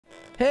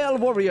Hail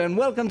Warrior, and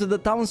welcome to the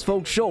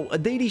Townsfolk Show, a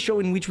daily show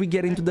in which we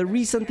get into the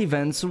recent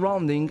events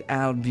surrounding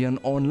Albion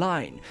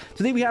Online.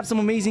 Today we have some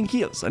amazing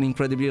kills, an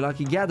incredibly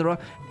lucky gatherer,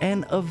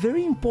 and a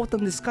very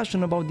important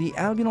discussion about the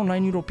Albion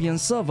Online European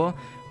server,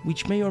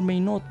 which may or may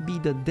not be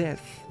the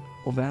death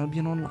of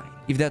Albion Online.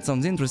 If that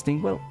sounds interesting,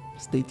 well,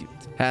 stay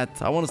tuned. Hat,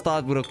 I want to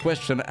start with a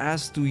question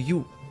as to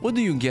you. What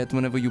do you get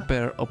whenever you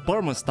pair a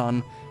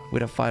permastun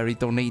with a fiery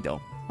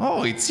tornado?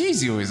 Oh, it's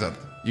easy, wizard.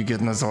 You get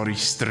Nazori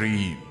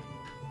stream.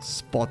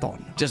 Spot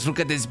on. Just look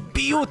at this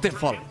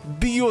beautiful,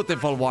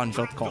 beautiful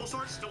one-shot comp.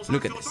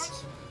 Look at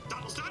this.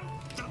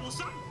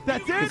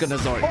 That's it? Look at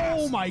Nazori.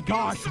 Oh my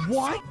gosh,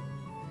 what?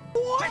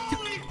 What?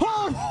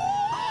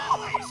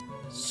 Oh.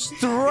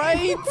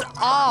 Straight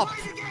up!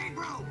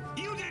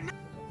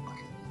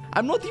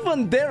 I'm not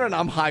even there and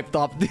I'm hyped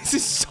up. This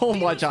is so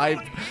much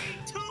hype.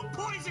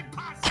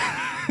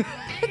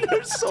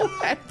 They're so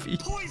happy.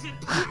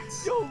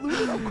 Yo,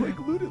 loot it up quick,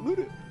 loot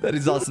it. That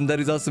is awesome, that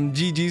is awesome.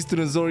 GG's to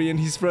Nazori and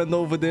his friend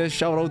over there.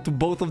 Shout out to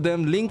both of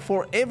them. Link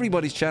for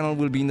everybody's channel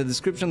will be in the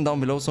description down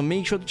below, so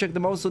make sure to check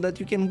them out so that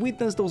you can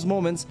witness those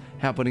moments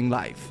happening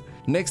live.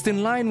 Next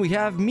in line we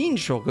have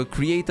meanshock, a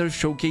creator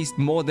showcased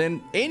more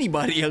than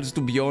anybody else,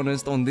 to be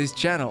honest, on this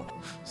channel.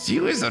 See,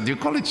 wizard, you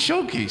call it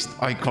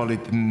showcased. I call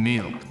it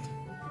milked.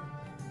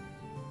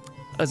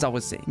 As I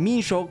was saying,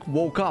 meanshock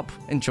woke up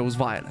and chose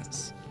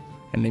violence.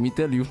 And let me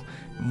tell you,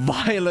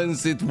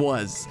 violence it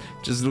was.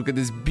 Just look at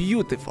this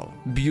beautiful,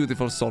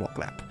 beautiful solo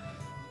clap.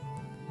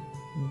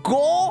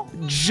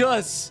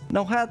 Gorgeous!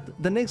 Now,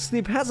 the next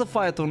clip has a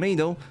fire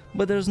tornado,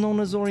 but there's no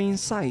Nazori in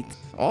sight.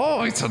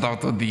 Oh, it's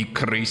about to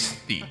decrease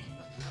the...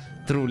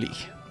 Truly.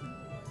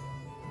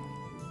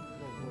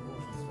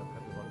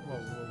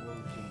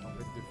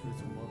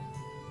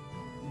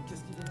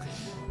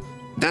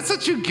 That's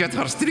what you get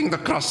for stealing the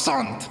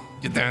croissant,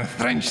 you damn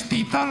French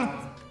teeter.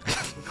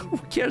 Who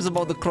cares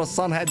about the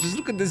croissant hat? Just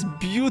look at this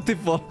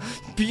beautiful,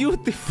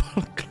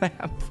 beautiful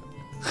clap.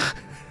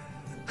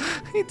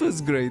 It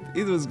was great.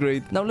 It was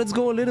great. Now let's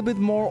go a little bit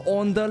more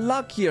on the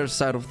luckier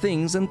side of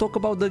things and talk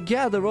about the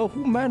gatherer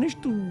who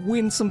managed to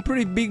win some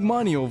pretty big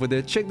money over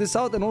there. Check this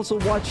out and also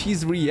watch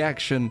his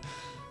reaction.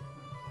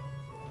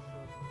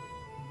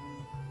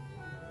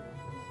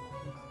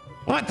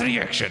 What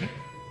reaction?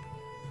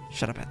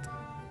 Shut up, Pat.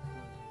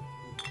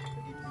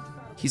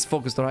 He's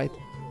focused, alright?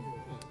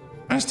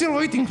 I'm still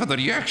waiting for the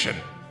reaction.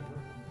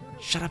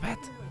 Shut up, Pat.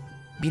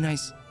 Be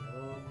nice.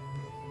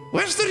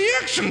 Where's the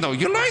reaction, though?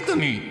 You lied to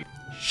me.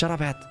 Shut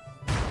up, Hat.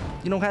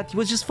 You know, Hat, he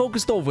was just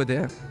focused over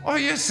there. Oh,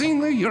 yes,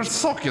 you're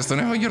focused on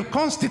how you're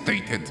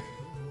constipated.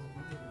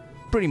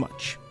 Pretty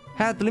much.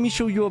 Hat, let me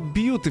show you a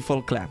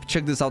beautiful clap.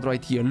 Check this out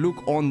right here.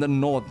 Look on the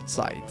north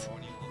side.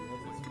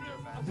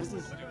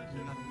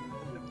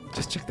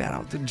 Just check that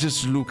out.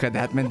 Just look at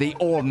that, man. They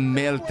all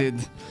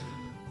melted.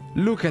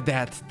 Look at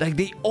that. Like,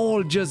 they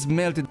all just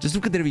melted. Just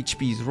look at their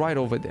HPs right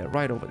over there.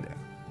 Right over there.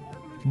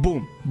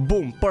 Boom.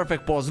 Boom.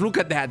 Perfect pause. Look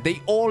at that.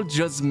 They all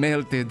just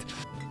melted.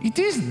 It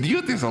is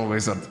beautiful,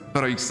 wizard,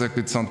 but I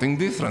expected something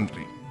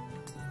differently.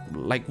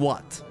 Like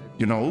what?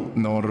 You know,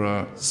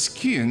 nor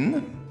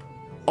skin.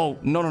 Oh,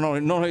 no,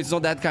 it's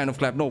not that kind of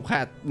clap. No,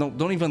 Hat, no,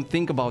 don't even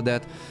think about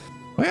that.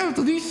 Well,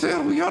 to be fair,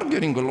 we are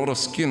getting a lot of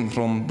skin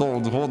from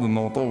Dold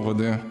Hodnot over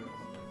there.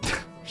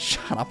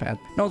 Shut up, Hat.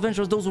 Now,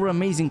 adventurers, those were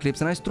amazing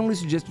clips, and I strongly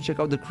suggest you check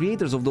out the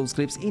creators of those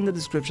clips in the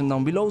description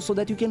down below so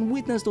that you can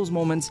witness those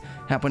moments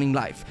happening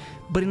live.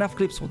 But enough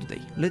clips for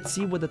today. Let's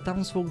see what the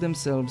townsfolk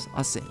themselves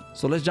are saying.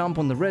 So let's jump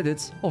on the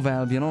Reddits of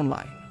Albion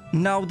Online.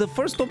 Now, the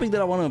first topic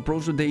that I want to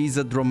approach today is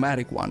a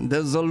dramatic one.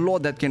 There's a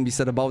lot that can be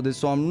said about this,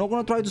 so I'm not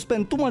going to try to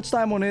spend too much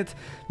time on it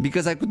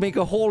because I could make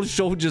a whole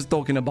show just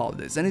talking about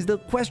this. And it's the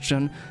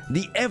question,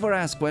 the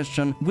ever-asked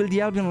question, will the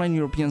Albion Online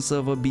European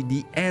server be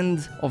the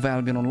end of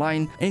Albion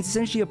Online? And it's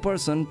essentially a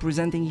person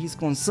presenting his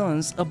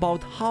concerns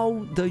about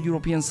how the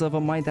European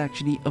server might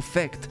actually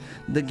affect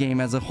the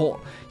game as a whole.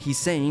 He's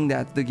saying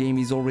that the game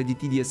is already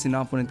tedious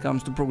enough when it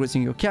comes to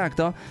progressing your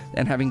character,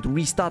 and having to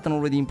restart an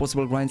already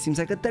impossible grind seems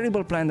like a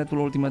terrible plan that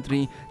will ultimately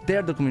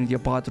tear the community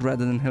apart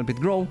rather than help it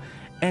grow.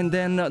 And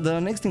then the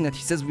next thing that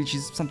he says, which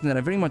is something that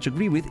I very much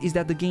agree with, is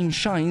that the game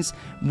shines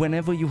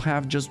whenever you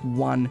have just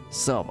one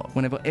server,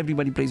 whenever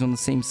everybody plays on the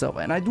same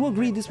server. And I do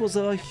agree this was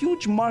a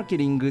huge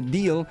marketing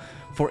deal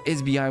for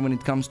SBI when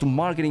it comes to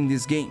marketing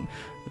this game.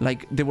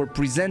 Like, they were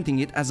presenting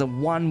it as a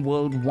one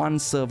world, one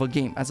server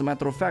game. As a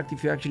matter of fact,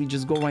 if you actually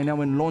just go right now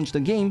and launch the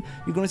game,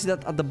 you're gonna see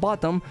that at the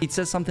bottom it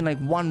says something like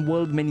one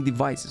world, many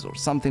devices, or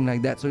something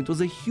like that. So it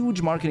was a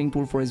huge marketing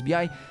tool for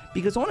SBI,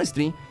 because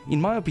honestly, in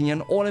my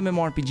opinion, all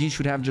MMORPGs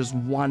should have just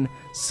one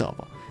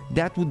server.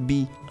 That would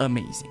be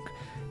amazing.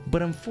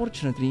 But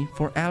unfortunately,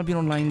 for Albion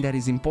Online, that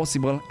is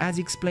impossible, as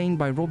explained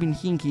by Robin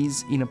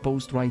Hinkies in a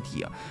post right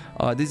here.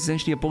 This is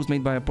essentially a post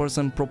made by a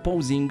person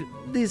proposing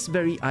this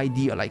very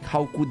idea, like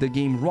how could the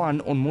game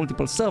run on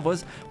multiple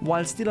servers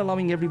while still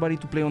allowing everybody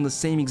to play on the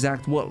same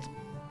exact world.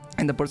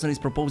 And the person is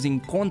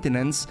proposing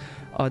continents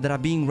that are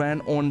being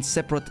ran on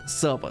separate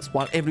servers,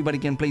 while everybody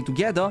can play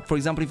together. For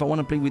example, if I want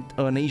to play with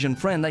an Asian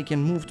friend, I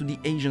can move to the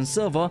Asian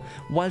server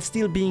while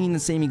still being in the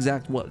same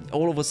exact world.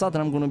 All of a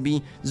sudden, I'm going to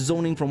be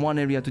zoning from one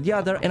area to the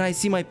other, and I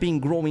see my ping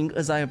growing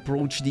as I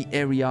approach the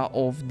area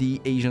of the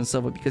Asian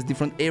server, because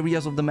different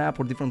areas of the map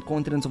or different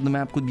continents of the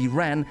map could be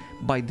ran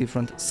by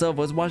different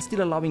servers, while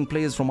still allowing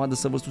players from other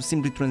servers to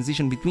simply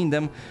transition between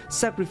them,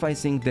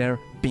 sacrificing their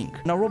ping.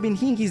 Now, Robin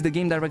Hinkes, the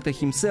game director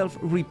himself,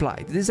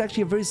 replied, "This is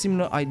actually a very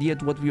similar idea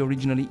to what we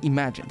originally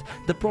imagined.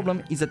 The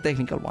problem is a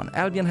technical one.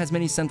 Albion has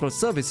many central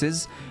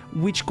services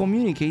which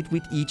communicate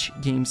with each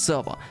game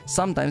server.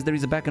 Sometimes there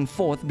is a back and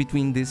forth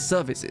between these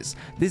services.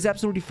 This is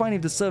absolutely fine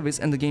if the service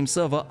and the game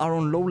server are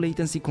on low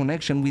latency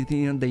connection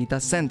within a data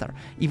center.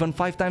 Even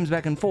 5 times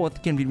back and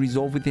forth can be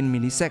resolved within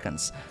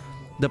milliseconds.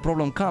 The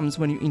problem comes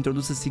when you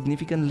introduce a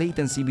significant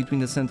latency between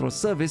the central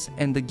service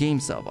and the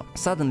game server.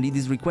 Suddenly,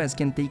 these requests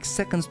can take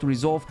seconds to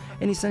resolve,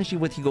 and essentially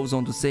what he goes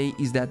on to say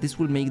is that this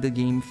will make the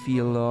game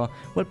feel,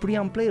 well, pretty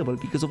unplayable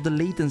because of the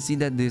latency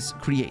that this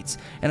creates.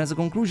 And as a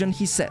conclusion,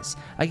 he says,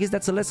 I guess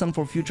that's a lesson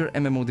for future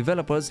MMO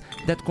developers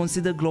that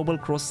consider global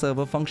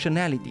cross-server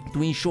functionality.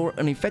 To ensure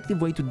an effective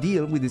way to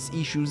deal with these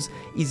issues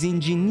is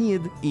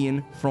engineered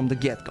in from the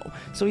get-go.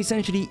 So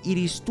essentially, it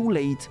is too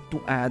late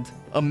to add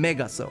a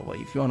mega server,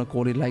 if you want to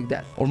call it like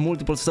that, or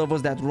multiple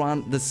servers that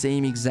run the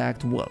same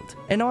exact world.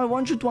 And now I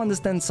want you to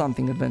understand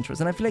something, adventurers,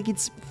 and I feel like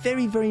it's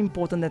very, very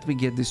important that we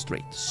get this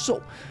straight.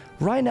 So,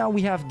 right now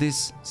we have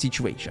this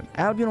situation.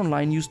 Albion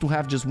Online used to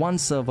have just one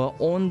server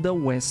on the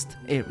West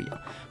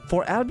area.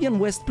 For Albion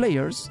West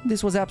players,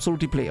 this was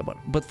absolutely playable,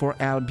 but for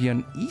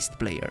Albion East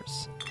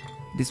players,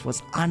 this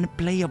was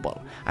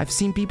unplayable. I've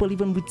seen people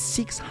even with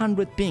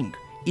 600 ping.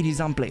 It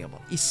is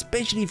unplayable,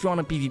 especially if you're on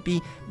a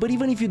PvP, but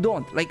even if you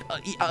don't, like,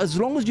 as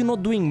long as you're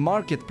not doing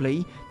market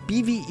play,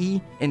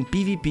 PvE and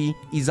PvP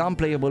is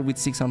unplayable with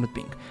 600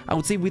 ping. I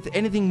would say with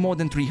anything more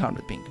than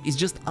 300 ping, it's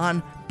just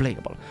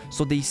unplayable.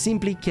 So they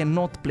simply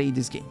cannot play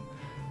this game.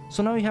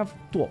 So now you have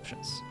 2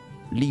 options.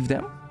 Leave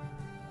them,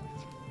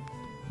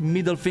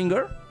 middle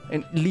finger,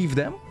 and leave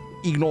them,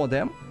 ignore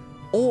them,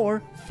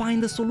 or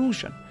find a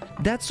solution.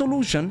 That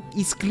solution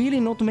is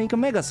clearly not to make a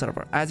mega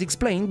server, as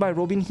explained by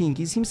Robin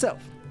Hinkes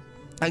himself.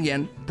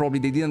 Again, probably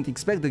they didn't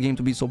expect the game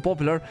to be so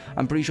popular.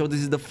 I'm pretty sure this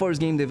is the first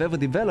game they've ever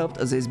developed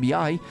as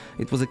SBI.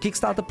 It was a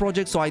Kickstarter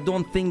project, so I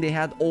don't think they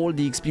had all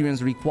the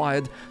experience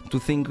required to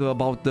think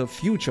about the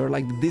future,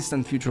 like the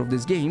distant future of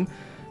this game.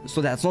 So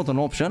that's not an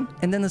option.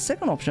 And then the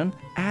second option,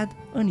 add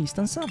an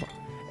Eastern server.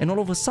 And all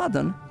of a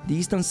sudden, the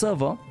Eastern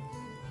server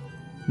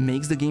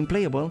makes the game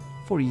playable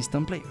for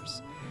Eastern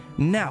players.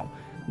 Now,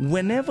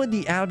 whenever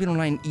the Albion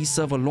Online East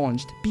server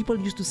launched, people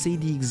used to say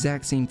the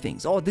exact same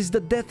things. Oh, this is the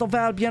death of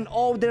Albion.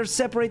 Oh, they're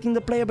separating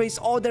the player base.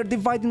 Oh, they're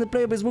dividing the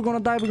player base. We're gonna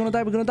die, we're gonna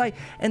die, we're gonna die.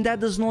 And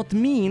that does not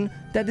mean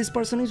that this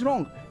person is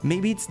wrong.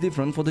 Maybe it's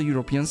different for the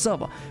European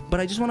server. But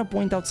I just want to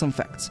point out some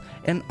facts.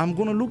 And I'm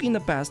gonna look in the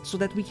past so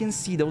that we can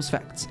see those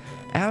facts.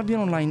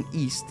 Albion Online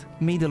East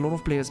made a lot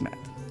of players mad.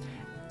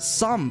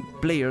 Some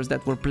players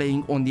that were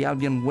playing on the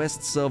Albion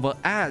West server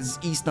as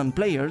Eastern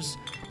players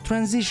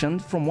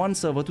transitioned from one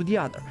server to the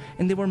other,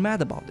 and they were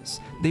mad about this.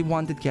 They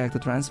wanted character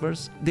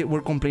transfers, they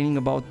were complaining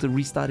about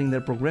restarting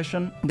their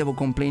progression, they were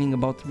complaining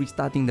about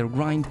restarting their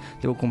grind,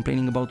 they were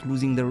complaining about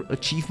losing their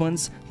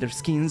achievements, their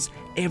skins,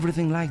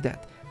 everything like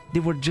that. They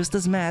were just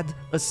as mad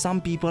as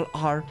some people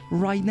are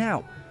right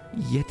now,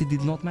 yet it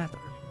did not matter,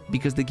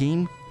 because the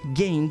game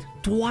gained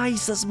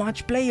twice as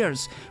much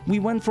players. We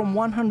went from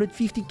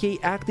 150k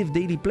active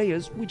daily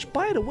players, which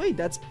by the way,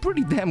 that's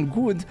pretty damn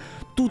good,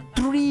 to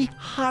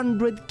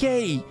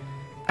 300k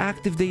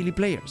active daily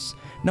players.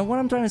 Now what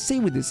I'm trying to say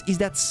with this is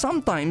that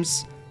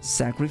sometimes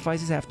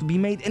sacrifices have to be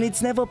made, and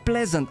it's never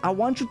pleasant. I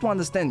want you to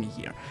understand me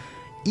here.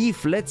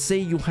 If let's say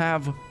you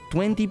have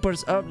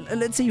 20%,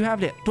 let's say you have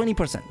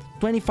 20%,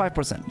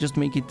 25%, just to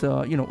make it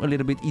you know, a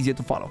little bit easier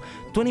to follow.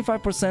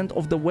 25%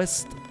 of the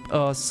West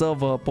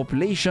server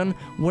population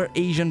were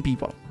Asian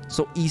people,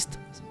 so East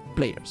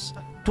players.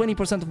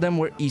 20% of them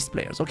were East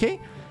players, okay?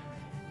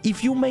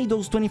 If you made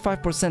those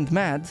 25%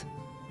 mad,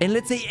 and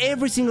let's say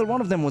every single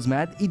one of them was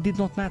mad, it did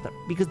not matter,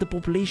 because the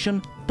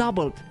population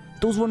doubled.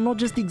 Those were not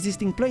just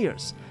existing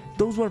players,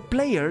 those were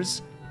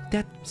players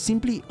that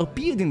simply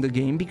appeared in the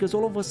game because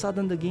all of a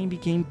sudden the game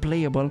became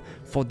playable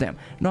for them.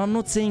 Now, I'm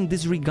not saying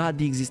disregard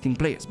the existing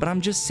players, but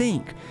I'm just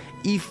saying,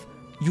 if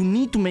you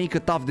need to make a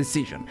tough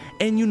decision,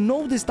 and you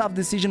know this tough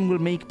decision will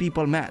make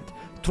people mad,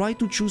 try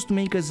to choose to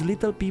make as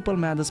little people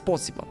mad as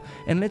possible.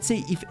 And let's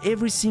say if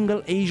every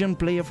single Asian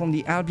player from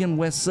the Albion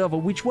West server,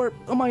 which were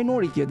a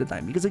minority at the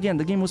time, because again,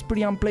 the game was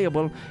pretty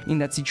unplayable in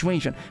that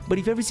situation, but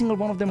if every single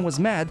one of them was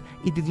mad,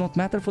 it did not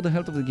matter for the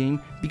health of the game,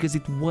 because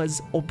it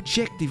was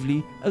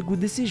objectively a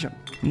good decision.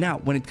 Now,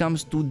 when it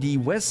comes to the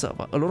West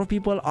server, a lot of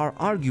people are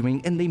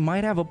arguing, and they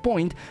might have a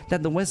point,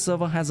 that the West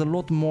server has a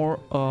lot more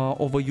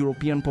of a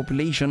European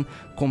population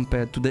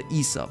compared to the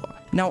East server.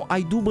 Now,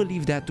 I do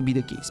believe that to be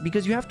the case,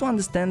 because you have to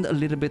understand a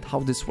little bit how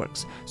this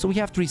works. So we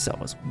have 3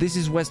 servers. This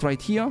is West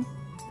right here,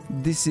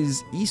 this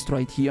is East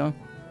right here,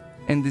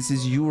 and this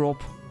is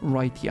Europe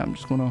right here. I'm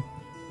just gonna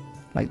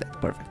like that.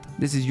 Perfect.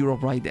 This is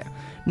Europe right there.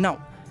 Now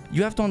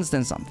you have to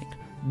understand something.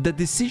 The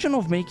decision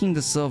of making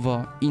the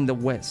server in the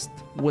West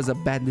was a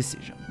bad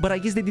decision, but I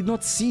guess they did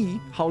not see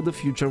how the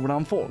future would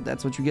unfold.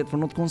 That's what you get for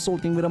not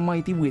consulting with a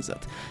mighty wizard.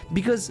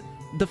 Because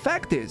the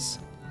fact is,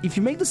 if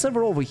you make the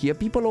server over here,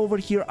 people over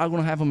here are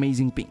gonna have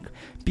amazing ping.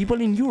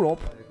 People in Europe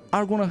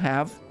are gonna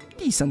have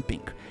decent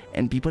ping.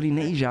 And people in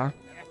Asia,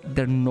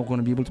 they're not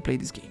gonna be able to play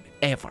this game,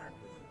 ever.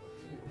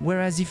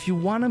 Whereas if you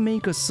wanna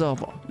make a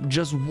server,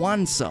 just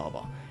one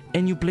server,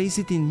 and you place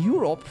it in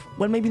Europe,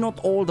 well, maybe not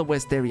all the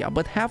West area,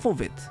 but half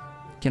of it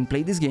can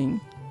play this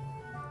game,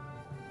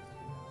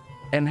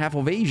 and half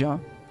of Asia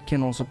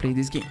can also play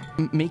this game.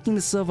 Making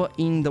the server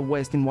in the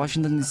West, in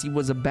Washington DC,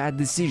 was a bad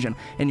decision,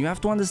 and you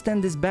have to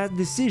understand this bad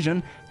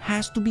decision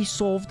has to be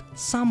solved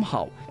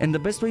somehow. And the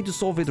best way to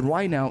solve it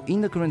right now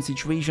in the current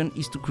situation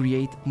is to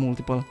create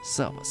multiple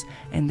servers,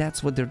 and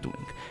that's what they're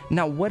doing.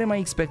 Now, what am I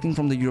expecting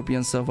from the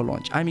European server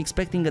launch? I'm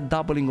expecting a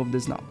doubling of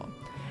this number.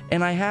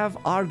 And I have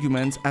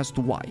arguments as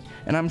to why,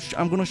 and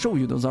I'm gonna show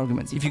you those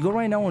arguments. If you go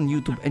right now on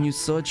YouTube and you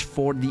search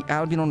for the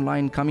Albion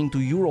Online coming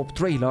to Europe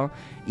trailer,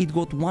 it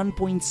got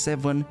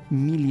 1.7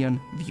 million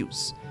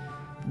views.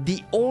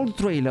 The old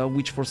trailer,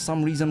 which for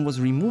some reason was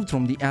removed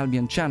from the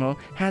Albion channel,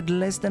 had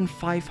less than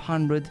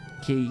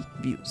 500k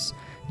views.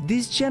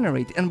 This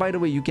generate, and by the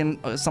way, you can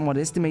somewhat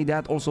estimate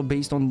that also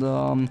based on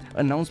the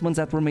announcements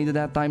that were made at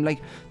that time.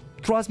 Like,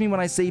 trust me when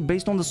I say,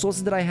 based on the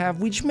sources that I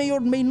have, which may or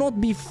may not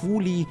be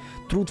fully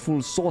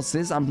truthful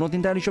sources, I'm not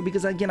entirely sure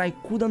because again I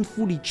couldn't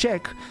fully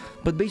check,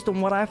 but based on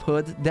what I've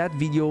heard, that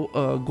video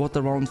got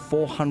around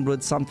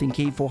 400 something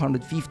k,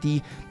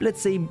 450,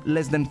 let's say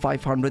less than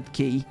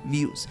 500k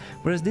views,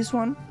 whereas this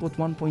one got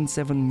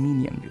 1.7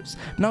 million views.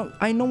 Now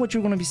I know what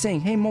you're gonna be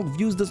saying, hey Mog,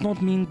 views does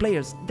not mean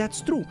players.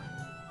 That's true,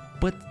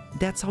 but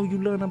that's how you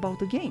learn about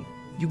the game.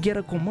 You get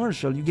a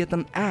commercial, you get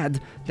an ad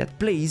that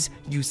plays,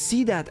 you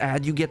see that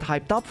ad, you get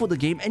hyped up for the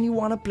game, and you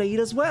want to play it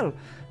as well.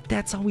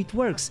 That's how it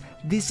works.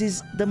 This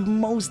is the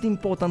most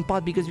important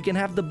part, because you can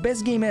have the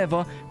best game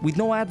ever with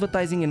no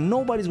advertising and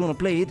nobody's gonna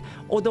play it,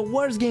 or the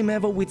worst game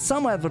ever with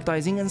some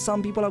advertising and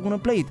some people are gonna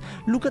play it.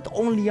 Look at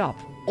Only Up.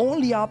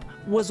 Only Up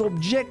was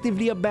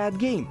objectively a bad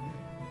game,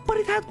 but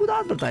it had good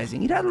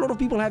advertising. It had a lot of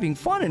people having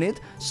fun in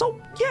it,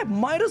 so yeah,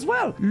 might as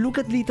well. Look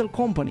at Little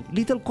Company.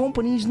 Little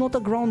Company is not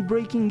a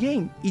groundbreaking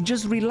game. It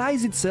just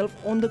relies itself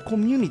on the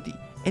community,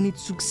 and it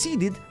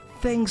succeeded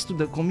thanks to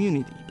the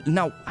community.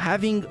 Now,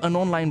 having an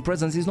online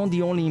presence is not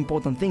the only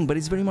important thing, but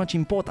it's very much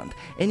important.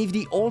 And if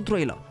the old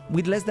trailer,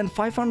 with less than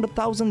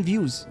 500,000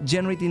 views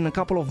generated in a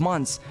couple of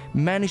months,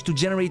 managed to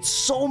generate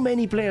so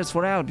many players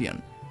for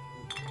Albion,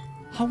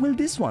 how will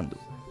this one do?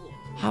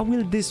 How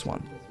will this one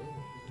do?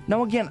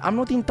 Now again, I'm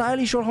not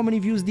entirely sure how many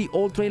views the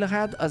old trailer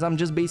had, as I'm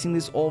just basing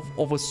this off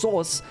of a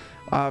source.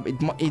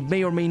 It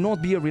may or may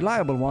not be a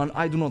reliable one,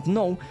 I do not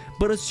know.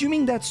 But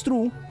assuming that's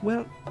true,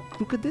 well,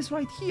 look at this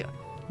right here.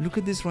 Look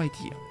at this right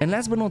here. And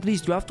last but not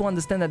least, you have to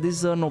understand that this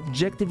is an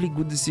objectively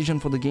good decision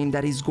for the game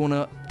that is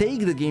gonna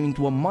take the game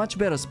into a much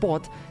better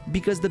spot,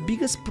 because the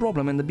biggest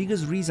problem and the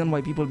biggest reason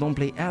why people don't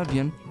play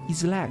Albion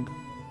is lag.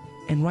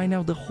 And right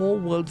now the whole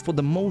world, for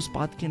the most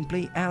part, can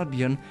play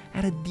Albion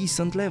at a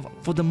decent level.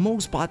 For the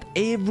most part,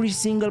 every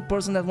single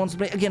person that wants to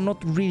play, again,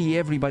 not really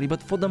everybody,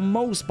 but for the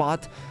most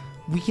part,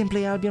 we can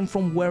play Albion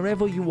from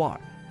wherever you are.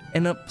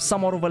 And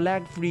somewhat of a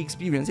lag-free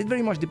experience. It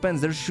very much depends.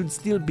 There should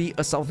still be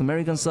a South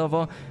American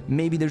server,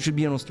 maybe there should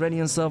be an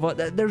Australian server,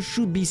 there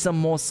should be some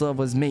more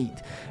servers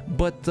made.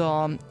 But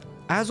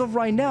as of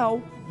right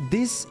now,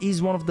 this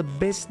is one of the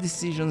best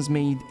decisions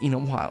made in a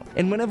while.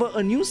 And whenever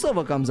a new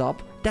server comes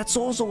up, that's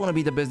also going to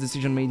be the best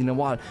decision made in a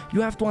while.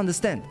 You have to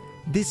understand,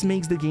 this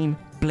makes the game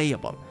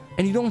playable.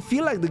 And you don't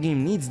feel like the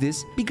game needs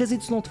this because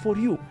it's not for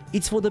you.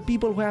 It's for the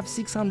people who have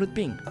 600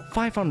 ping,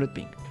 500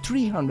 ping,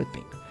 300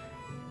 ping.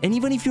 And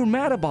even if you're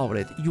mad about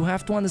it, you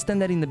have to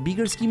understand that in the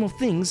bigger scheme of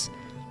things,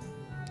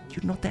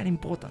 you're not that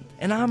important.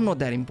 And I'm not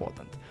that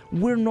important.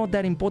 We're not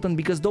that important,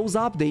 because those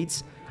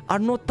updates are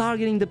not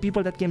targeting the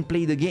people that can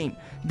play the game.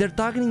 They're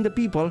targeting the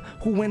people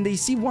who, when they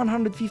see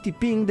 150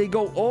 ping, they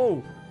go,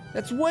 oh,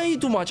 that's way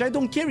too much. I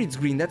don't care it's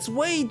green. That's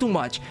way too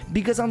much.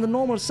 Because under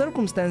normal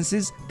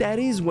circumstances, that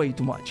is way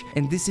too much.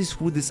 And this is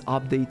who this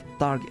update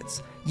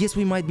targets. Yes,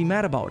 we might be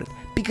mad about it,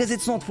 because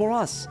it's not for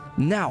us.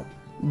 Now,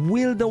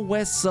 will the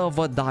West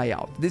server die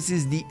out? This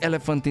is the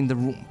elephant in the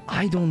room.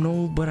 I don't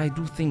know, but I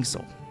do think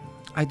so.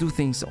 I do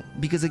think so.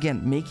 Because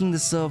again, making the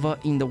server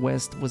in the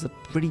West was a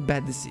pretty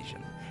bad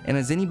decision. And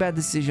as any bad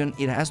decision,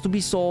 it has to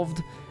be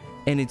solved,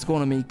 and it's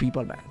gonna make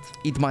people mad.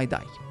 It might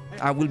die.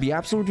 I will be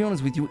absolutely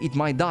honest with you, it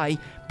might die,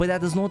 but that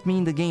does not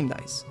mean the game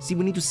dies. See,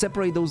 we need to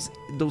separate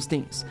those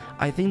things.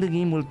 I think the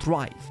game will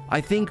thrive.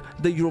 I think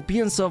the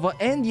European server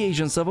and the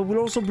Asian server will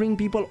also bring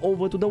people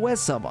over to the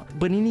West server.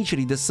 But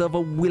initially, the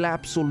server will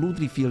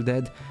absolutely feel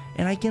dead,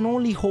 and I can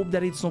only hope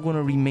that it's not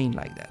gonna remain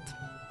like that.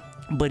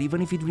 But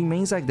even if it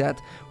remains like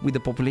that, with the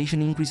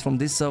population increase from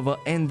this server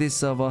and this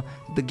server,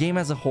 the game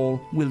as a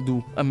whole will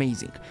do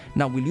amazing.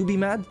 Now, will you be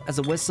mad as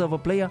a West server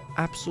player?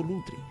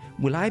 Absolutely.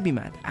 Will I be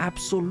mad?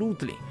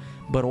 Absolutely.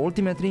 But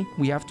ultimately,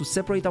 we have to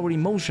separate our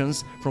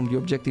emotions from the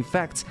objective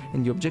facts,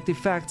 and the objective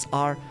facts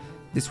are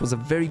this was a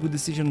very good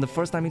decision the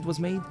first time it was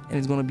made, and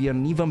it's gonna be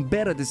an even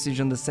better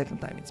decision the second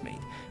time it's made.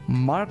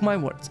 Mark my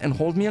words and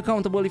hold me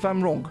accountable if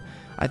I'm wrong.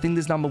 I think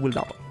this number will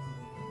double.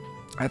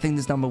 I think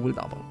this number will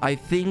double. I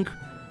think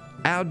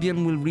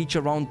Albion will reach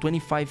around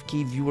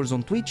 25k viewers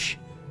on Twitch,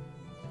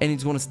 and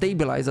it's gonna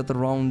stabilize at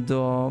around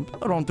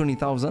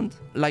 20,000,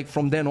 like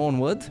from then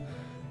onward.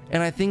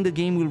 And I think the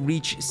game will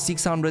reach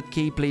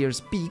 600k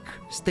players peak,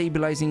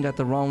 stabilizing at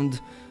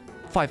around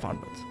 500,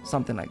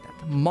 something like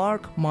that.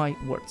 Mark my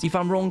words. If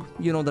I'm wrong,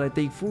 you know that I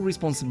take full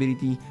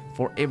responsibility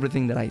for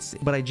everything that I say.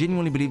 But I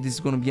genuinely believe this is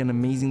going to be an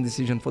amazing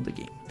decision for the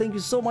game. Thank you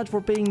so much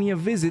for paying me a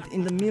visit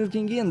in the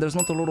Milking Inn. There's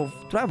not a lot of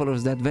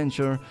travelers that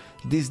venture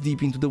this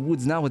deep into the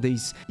woods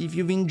nowadays. If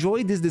you've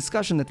enjoyed this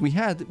discussion that we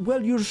had,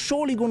 well, you're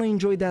surely going to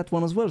enjoy that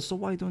one as well. So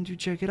why don't you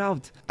check it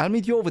out? I'll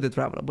meet you over the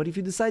traveler. But if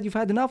you decide you've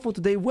had enough for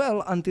today,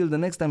 well, until the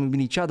next time we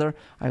meet each other,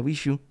 I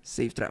wish you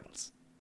safe travels.